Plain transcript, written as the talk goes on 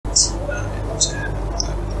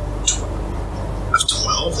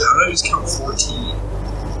just count 14.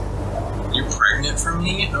 You're pregnant from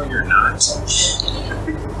me? No, you're not.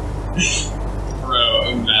 Bro,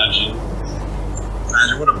 imagine.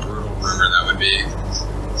 Imagine what a brutal rumor that would be.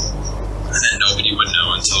 And then nobody would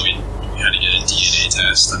know until we had to get a DNA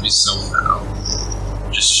test. That'd be so foul.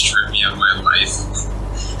 Just strip me of my life.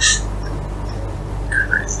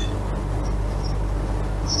 Crazy.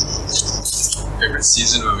 Favorite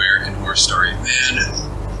season of American Horror Story? Man.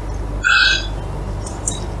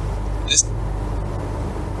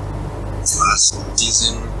 This last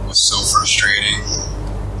season was so frustrating.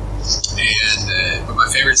 And, but my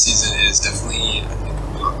favorite season is definitely, I think,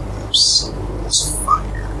 Apocalypse. It's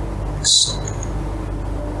fire. It's so good.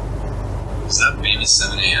 Is that baby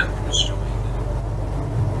 7 a.m. just joined?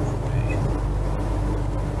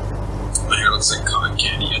 My hair looks like cotton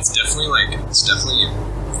candy. It's definitely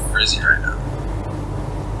frizzy right now.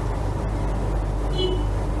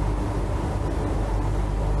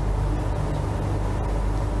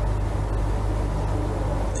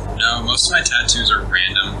 No, most of my tattoos are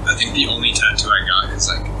random. I think the only tattoo I got is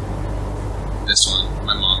like this one,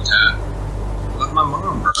 my mom tat. I love my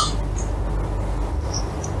mom, bro.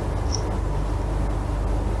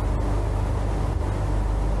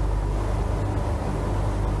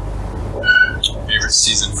 Favorite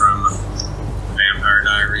season from Vampire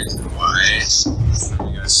Diaries and why?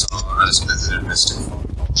 You guys saw, I just visited Mystic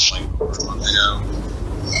Falls like over a month ago.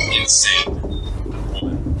 Insane.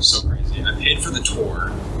 So crazy. I paid for the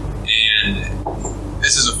tour, and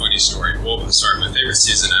this is a funny story. Well, sorry, my favorite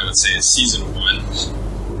season I would say is season 1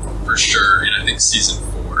 for sure, and I think season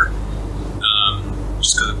 4,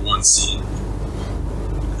 just because of one scene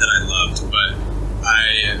that I loved. But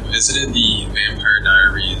I visited the Vampire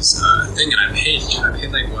Diaries thing, and I paid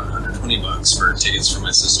like what, $120 for tickets for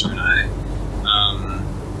my sister and I,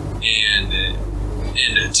 and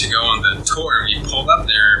to go on the tour. We pulled up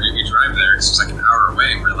there, we drive there because it was like an hour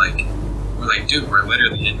away, and we're like, dude, we're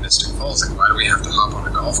literally in Mystic Falls. Like, why do we have to hop on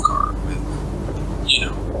a golf cart with,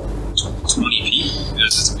 20 people?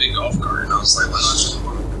 It's a big golf cart, and I was like, why not just hop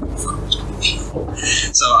on a golf cart with 20 people?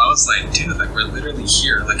 So I was like, dude, like we're literally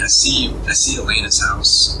here. Like I see Elena's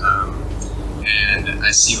house, and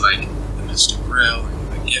I see like the Mystic Grill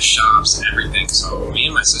and the gift shops and everything. So me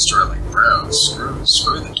and my sister are like, bro,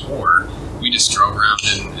 screw the tour. We just drove around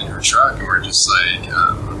in her truck, and we're just like,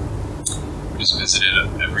 we just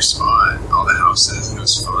visited every spot, all the houses, and it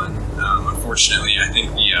was fun. Unfortunately, I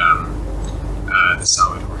think the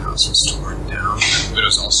Salvador house was torn down, but it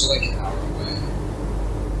was also like an hour away.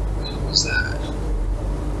 What was that?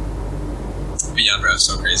 But yeah, bro, it's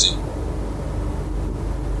so crazy.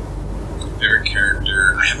 Favorite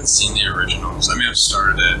character? I haven't seen the originals. I mean, I've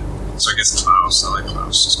started it, so I guess Klaus. I like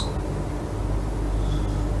Klaus. It's cool.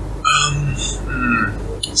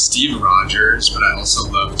 Steve Rogers, but I also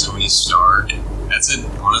love Tony Stark.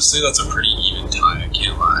 Honestly, that's a pretty even tie, I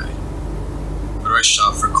can't lie. Where do I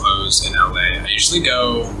shop for clothes in LA? I usually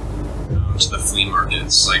go to the flea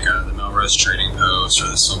markets, like the Melrose Trading Post or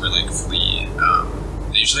the Silver Lake Flea.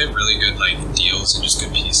 They usually have really good like deals and just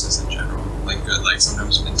good pieces in general. Like good, like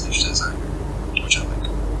sometimes vintage design, which I like.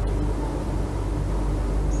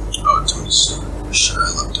 Oh, Tony Stark. For sure,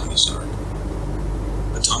 I love Tony Stark.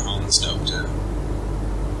 But Tom Holland's dope too.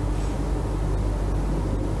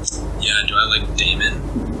 Yeah, do I like Damon?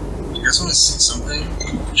 You guys want to see something?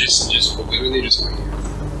 Just literally just wait here.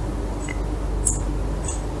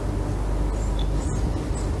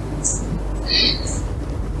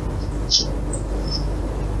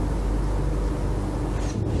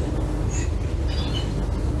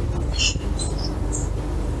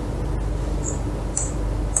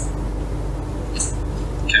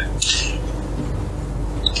 Okay.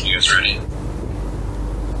 You guys ready?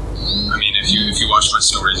 I mean, if you watch my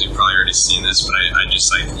stories, you've probably already seen this, but I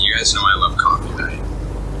just like, you guys know I love coffee, right?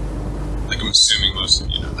 Like, I'm assuming most of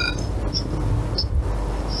you know that.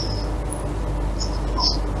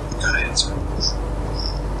 Gotta answer.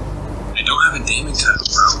 I don't have a Damon title,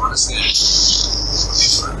 bro. Honestly, okay,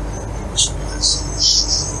 fine. I'll show you this.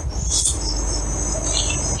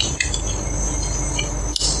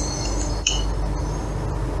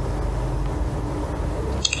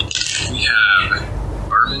 We have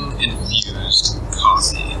bourbon infused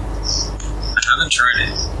coffee. I haven't tried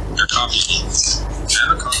it. They're coffee beans. I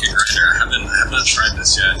have a coffee grinder. I have not tried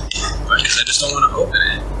this yet, but because I just don't want to open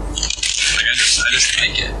it. Like I just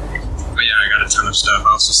like it. But yeah, I got a ton of stuff. I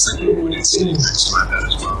also sent you a wooden steak next to my bed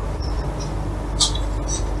as well.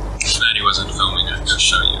 If Maddie wasn't filming, I'd go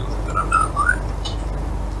show you, but I'm not lying.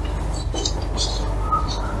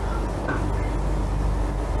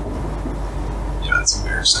 Yeah, that's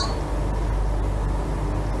embarrassing.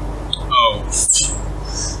 Oh,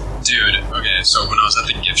 Okay, so when I was at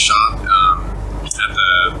the gift shop, at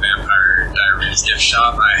the Vampire Diaries gift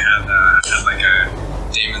shop, I had like a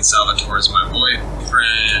Damon Salvatore's my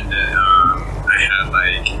boyfriend. I had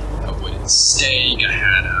like a wooden stake. I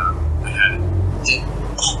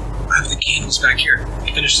have the candles back here. I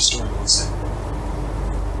can finish the story one second.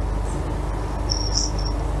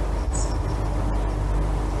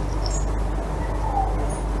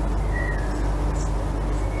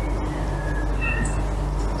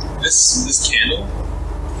 This candle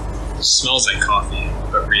smells like coffee,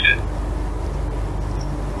 but read it.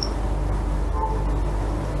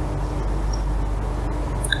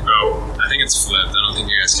 Oh, I think it's flipped. I don't think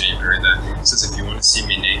you guys can even read that. It says, if you want to see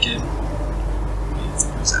me naked,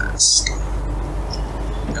 please ask.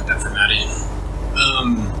 Got that from Maddie.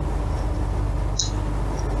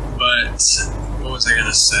 But what was I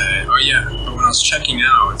gonna say? Oh yeah, but when I was checking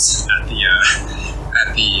out at the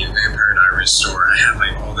Vampire Diaries store, I had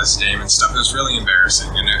like all this Damon stuff. It was really embarrassing,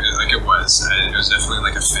 and it was definitely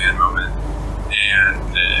like a fan moment.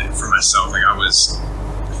 And for myself, like I was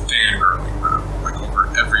fangirling, bro, like over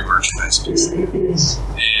every merchandise piece. And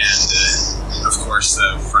of course,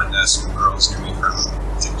 the front desk girls knew me from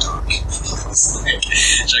TikTok. I was like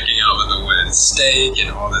checking out with a wooden stake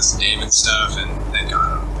and all this Damon stuff, and thank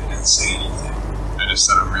God they didn't say anything. I just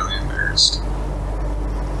said I'm really embarrassed.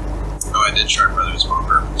 Oh, I did try Brothers Bomb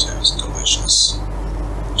Bourbon too. It was delicious.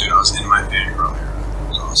 Dude, I was in my fangirl era. It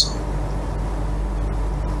was awesome.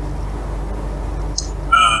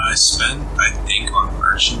 I spent, I think, on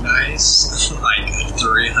merchandise like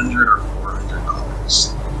 $300 or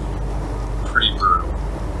 $400. Pretty brutal.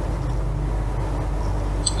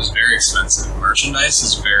 It was very expensive. Merchandise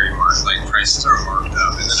is very marked. Like prices are marked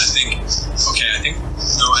up, and then I think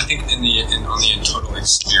on the total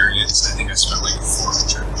experience, I think I spent like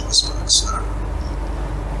 $400+. I don't know.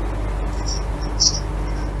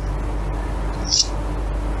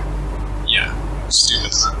 Yeah,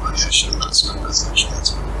 stupid amount of money. I should have not spent that much.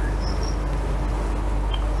 That's money.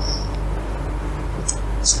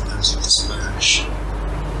 Sometimes you have to splash.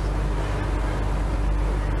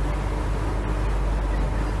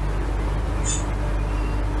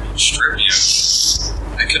 Strip you.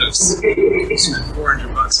 I could have spent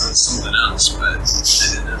 $400 on something else, but I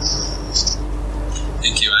didn't.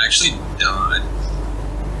 Thank you. I actually don't.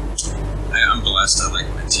 I'm blessed. I like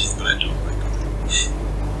my teeth, but I don't like them.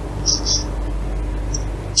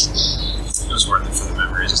 It was worth it for the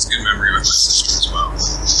memories. It's a good memory with my sister as well. I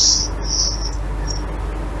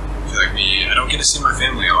feel like I don't get to see my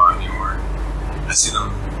family a lot anymore. I see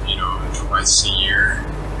them, twice a year.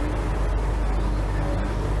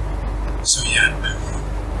 So yeah,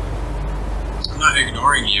 I'm not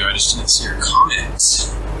ignoring you, I just didn't see your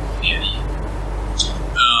comments, Annie.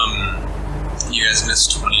 You guys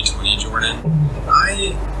missed 2020, Jordan.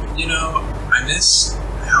 I miss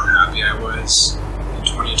how happy I was in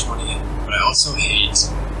 2020, but I also hate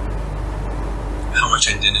how much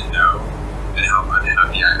I didn't know and how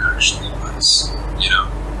unhappy I actually was,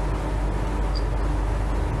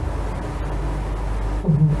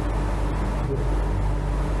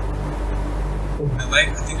 I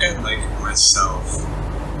think I like myself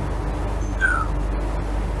now.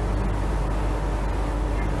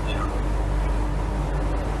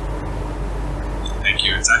 Thank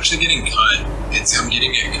you. It's actually getting cut. I'm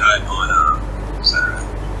getting it cut on Saturday.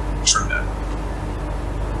 Trimmed it.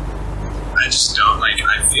 I just don't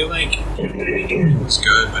I feel like it was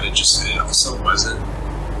good, but it also wasn't.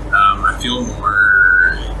 I feel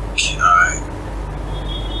more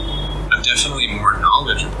I'm definitely more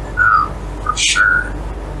knowledgeable now, for sure.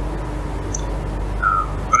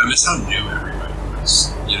 But I miss how new everybody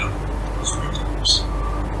was, those weird times.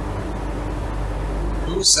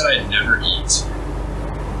 Who said I'd never eat?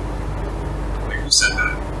 Who said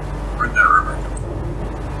that? Where'd that rumor come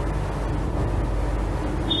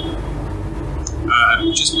from?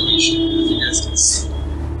 I've just bleached it, as you guys can see.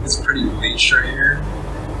 It's pretty bleached right here.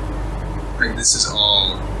 This is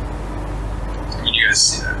all... you guys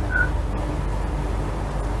see that.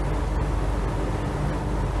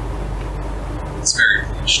 It's very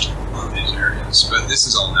bleached on these areas, but this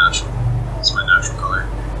is all natural. It's my natural color.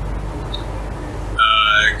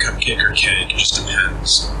 Cupcake or cake, it just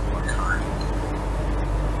depends on what kind.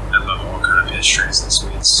 I love all kind of pastries and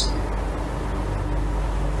sweets.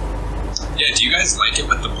 Yeah, do you guys like it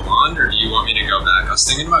with the blonde, or do you want me to go back? I was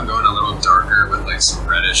thinking about going a little darker with some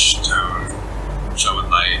reddish tone, which I would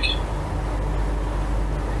like.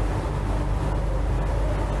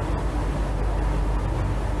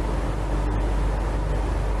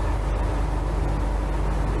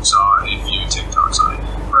 Saw a few TikToks on it.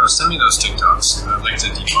 Bro, send me those TikToks. I'd like to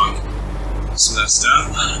debunk some of that stuff.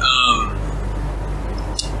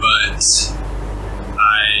 but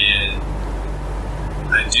I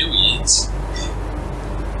do eat.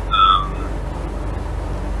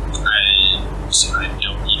 I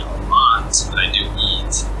don't eat a lot, but I do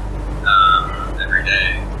eat every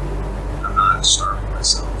day. I'm not starving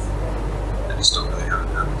myself. I just don't really have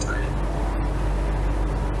an appetite.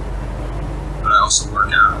 But I also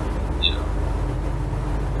work out, you know.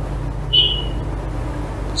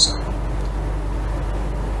 So.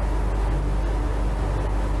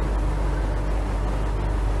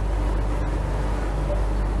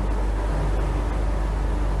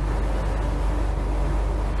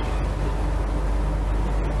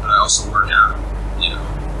 I also work out, you know.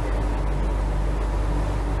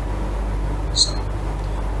 So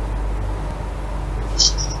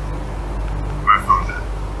my phone dead.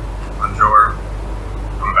 Bonjour,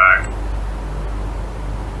 I'm back.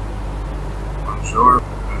 Bonjour,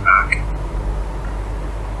 I'm back.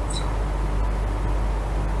 So,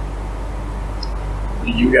 what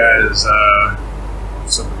do you guys?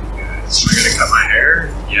 What's up with you guys? Am I gonna cut my hair?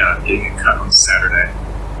 Yeah, I'm getting it cut on Saturday.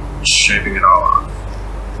 Shaving it all off.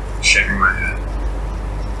 Shaving my head.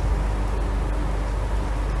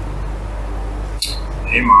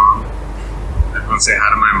 Hey mom. Everyone say hi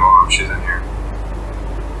to my mom, she's in here.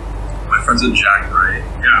 My friend's in Jack, right?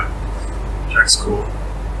 Yeah. Jack's cool.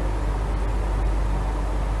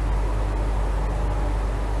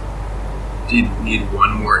 Do you need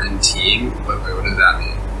one more in team? Wait, what does that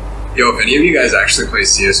mean? Yo, if any of you guys actually play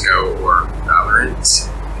CSGO or Valorant,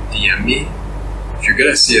 DM me. If you're good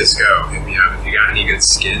at CSGO, hit me up. If you got any good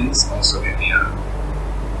skins, also hit me up.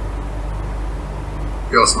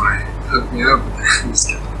 If you also want to hook me up, I'm just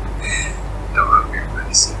kidding. Don't hook me up with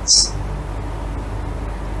any skins.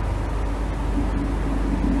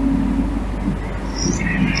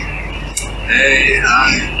 Hey,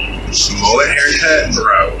 mullet haircut?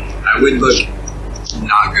 Bro, I would look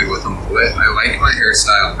not good with a mullet. I like my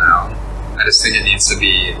hairstyle now. I just think it needs to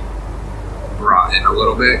be brought in a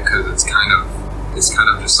little bit because it's kind of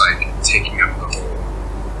just like taking up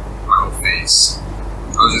my whole face.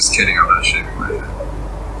 I was just kidding, I'm not shaving my head.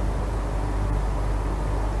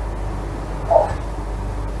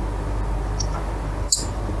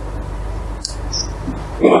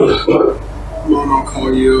 Mom, I'll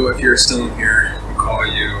call you if you're still in here. I'll call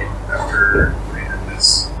you after we end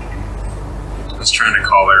this. I was trying to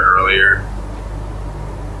call her earlier.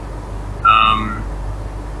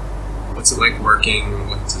 What's it like working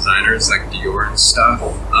with designers like Dior and stuff?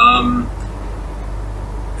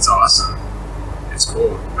 It's awesome. It's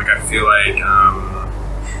cool. Like I feel like,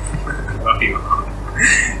 love you, Mom.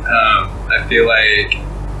 I feel like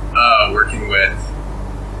working with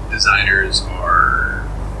designers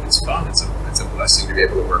it's fun. It's a blessing to be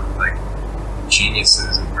able to work with like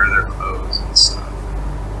geniuses and wear their clothes and stuff.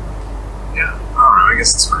 Yeah, I don't know. I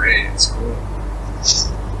guess it's great. It's cool.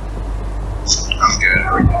 I'm good.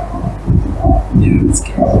 How are you? Yeah, let's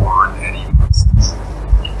get on Eddie.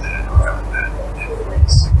 That I've gotten that every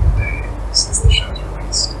single day since the show's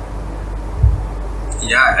released.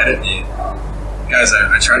 Yeah, edit me. Guys,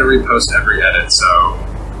 I try to repost every edit, so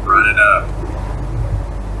run it up.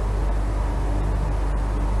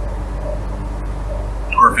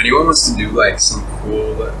 Or if anyone wants to do like some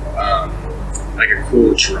cool, like a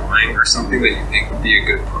cool drawing or something that you think would be a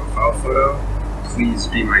good profile photo, please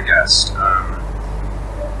be my guest. I'm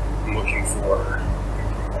looking for an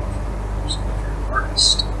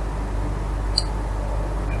artist.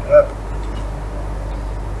 Hit it up.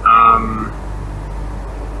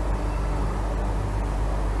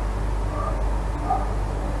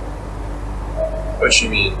 What you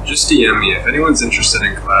mean? Just DM me. If anyone's interested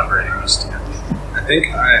in collaborating, just DM me.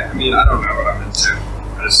 I mean, I don't know what I'm into.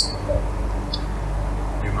 I just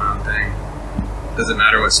do my own thing. Doesn't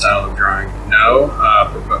matter what style of drawing. No,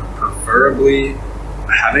 but preferably,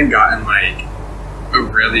 I haven't gotten like a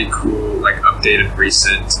really cool, like updated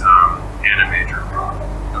recent anime drawing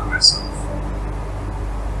of myself.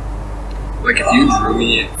 Like if you drew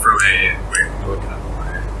me from a, wait, let me look it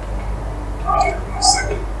up in a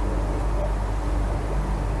second.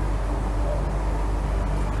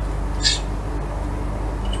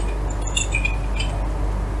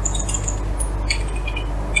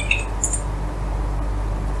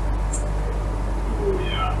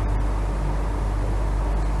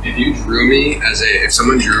 If you drew me if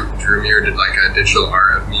someone drew me or did like a digital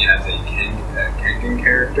art of me as a Kengan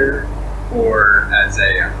character, or as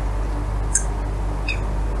a, I'm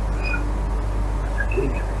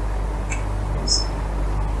forgetting everything.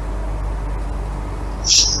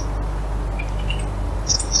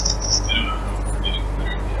 I don't know how I'm forgetting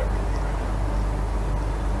literally everything right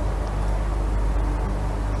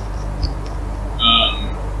now.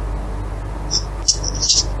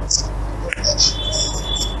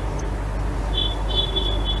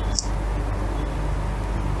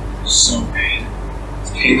 so pain.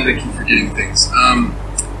 It's pain that I keep forgetting things.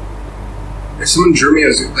 If someone drew me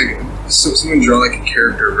as someone draw like a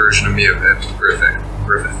character version of me of Griffith.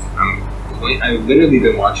 I've literally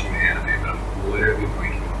been watching the anime, but I'm literally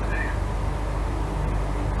blanking on the name.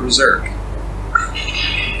 Berserk.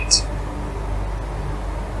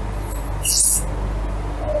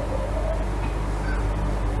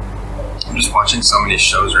 I'm just watching so many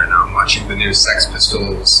shows right now. I'm watching the new Sex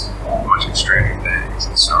Pistols. I'm watching Stranger Things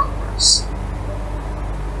and Star Wars.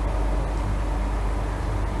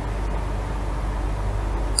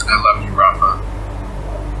 I love you, Rafa.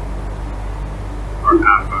 Or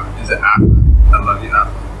Appa. Is it Appa? I love you, Appa.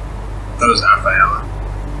 I thought it was Appaella.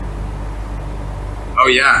 Oh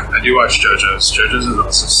yeah, I do watch JoJo's. JoJo's is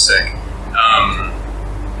also sick.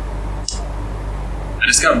 I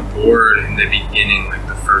just got bored in the beginning, like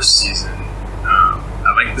the first season.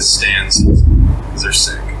 I like the stands because they're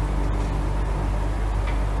sick.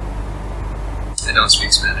 I don't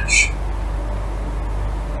speak Spanish.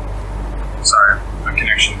 Sorry, my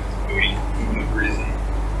connection is booty for whatever reason.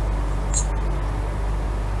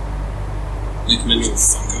 Make me into a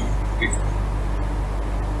Funko.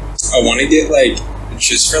 I want to get like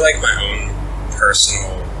just for like my own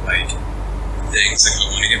personal like things. Like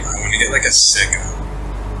I want to get like a sick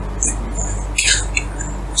like character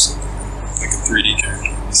or something, like a 3D character.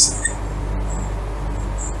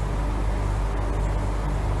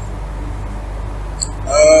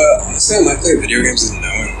 Honestly, I might play video games with no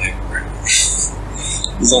one like right now.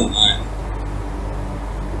 He's online.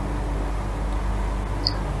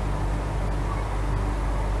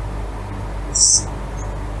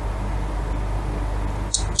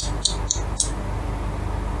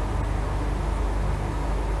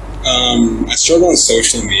 I started on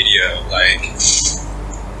social media like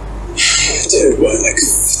like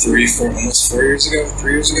 3 years ago?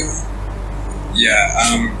 3 years ago? Yeah,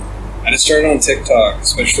 I just started on TikTok,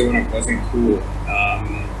 especially when it wasn't cool.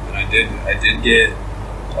 And I did get a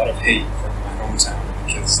lot of hate from my hometown and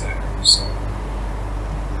the kids there. So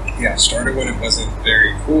yeah, I started when it wasn't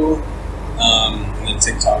very cool. And then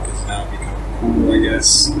TikTok has now become cool, I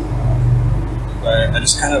guess. But I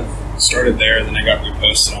just kind of started there, and then I got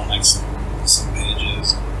reposted on like some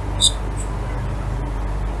pages, and just grew from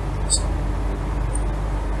there. So,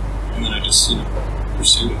 and then I just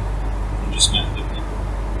pursued it and just met other people.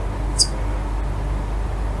 That's about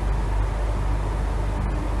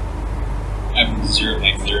it. I have zero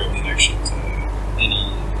connection to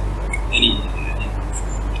anyone from my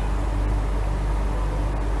town.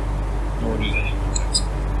 Nor does anyone text me.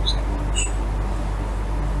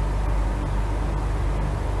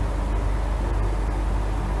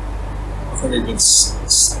 I've never been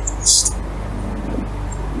cyclist.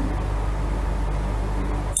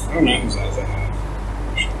 I don't know whose eyes I have.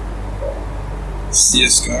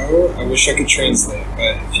 CSGO? I wish I could translate,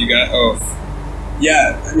 but if you got...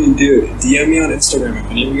 yeah, I mean, dude, DM me on Instagram. If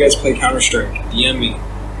any of you guys play Counter-Strike, DM me.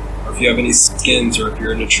 Or if you have any skins, or if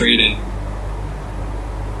you're into trading.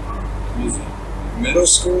 Middle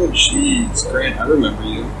school? Jeez, Grant, I remember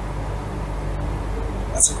you.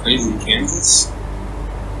 That's a crazy Kansas.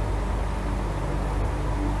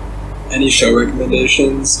 Any show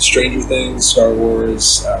recommendations? Stranger Things, Star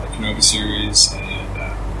Wars, the Kenobi series, and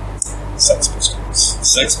Sex Pistols.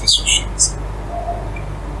 Sex Pistols shows.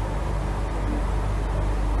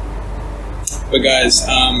 But guys,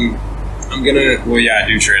 I'm gonna. Well, yeah, I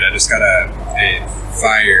do trade. I just got a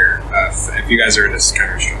fire. If you guys are into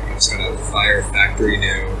Counter-Strike, I just got a Fire Factory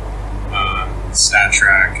new stat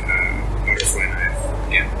track butterfly knife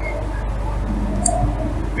and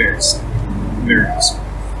very sick, very awesome.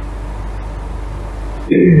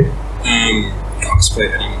 Cosplay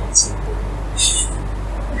anyone.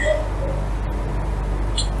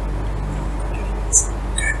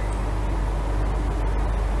 Okay.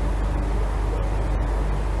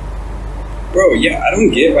 Bro, yeah, I don't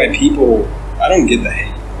get why people. I don't get the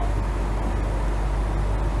hate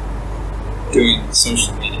doing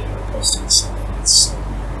social media or posting stuff. It's so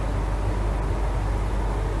weird.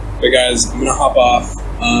 But guys, I'm gonna hop off.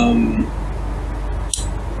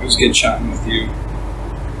 It was good chatting with you.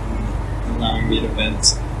 Allowing me to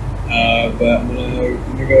vent. But I'm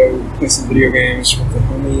gonna go play some video games with the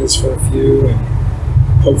homies for a few, and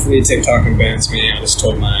hopefully TikTok can bans me. I just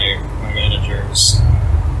told my managers.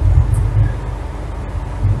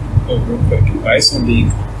 Real quick, advice on being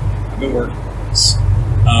confident. I've been working on this.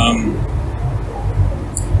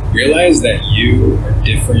 Realize that you are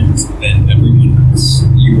different than everyone else.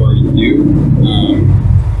 You are you,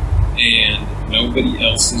 and nobody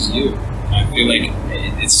else is you. I feel like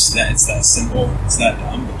it's that simple, it's that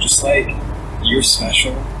dumb, but just like you're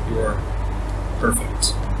special, you're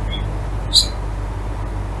perfect. Okay?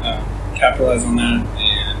 capitalize on that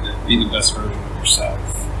and be the best version of yourself.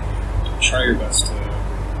 And try your best to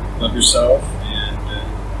love yourself and,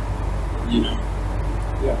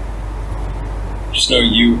 just know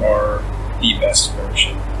you are the best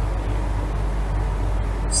version of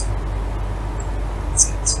you. So,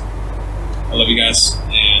 that's it. I love you guys,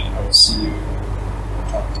 and I will see you,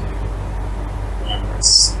 talk to you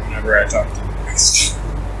whenever I talk to you next.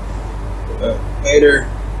 Later.